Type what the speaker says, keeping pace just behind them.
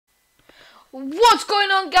What's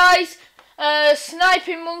going on, guys?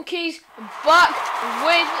 Sniping Monkeys back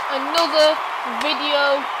with another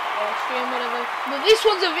video or stream, whatever. But this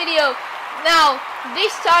one's a video. Now,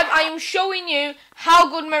 this time I am showing you how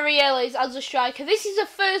good Muriel is as a striker. This is the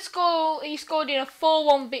first goal he scored in a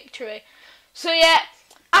 4-1 victory. So yeah,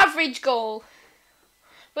 average goal.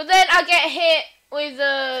 But then I get hit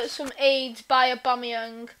with some aids by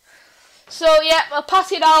Aubameyang. So yeah, I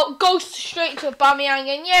pass it out, goes straight to Aubameyang,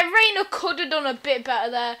 and yeah, Reina could have done a bit better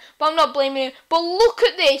there, but I'm not blaming him. But look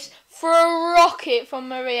at this for a rocket from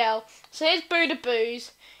Muriel. So here's Buddha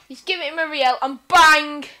Boos. He's giving it Muriel, and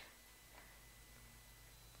bang!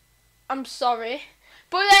 I'm sorry.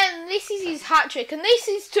 But then this is his hat-trick, and this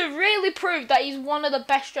is to really prove that he's one of the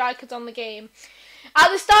best strikers on the game.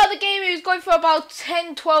 At the start of the game, he was going for about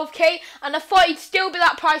 10-12k, and I thought he'd still be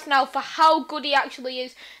that price now for how good he actually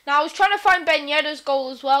is. Now, I was trying to find Ben Yedder's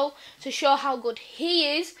goal as well to show how good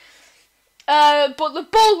he is. But they're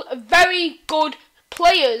both very good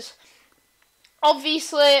players.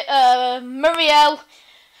 Obviously, Muriel,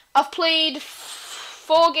 I've played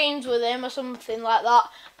 4 games with him or something like that,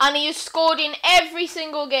 and he has scored in every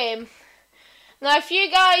single game. Now, if you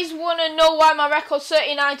guys want to know why my record's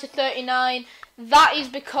 39-39, that is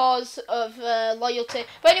because of loyalty.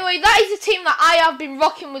 But anyway, that is the team that I have been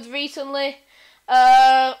rocking with recently.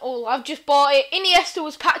 I've just bought it. Iniesta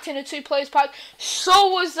was packed in a 2-players pack. So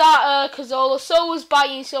was that Cazorla. So was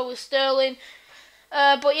Bayern. So was Sterling.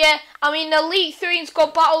 But yeah, I'm in Elite 3 in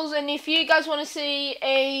squad battles. And if you guys want to see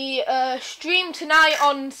a stream tonight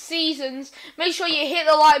on seasons, make sure you hit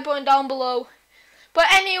the like button down below. But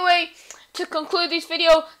anyway, to conclude this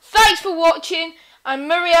video, thanks for watching. And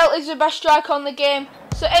Muriel is the best striker on the game.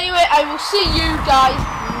 So anyway, I will see you guys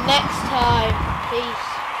next time. Peace.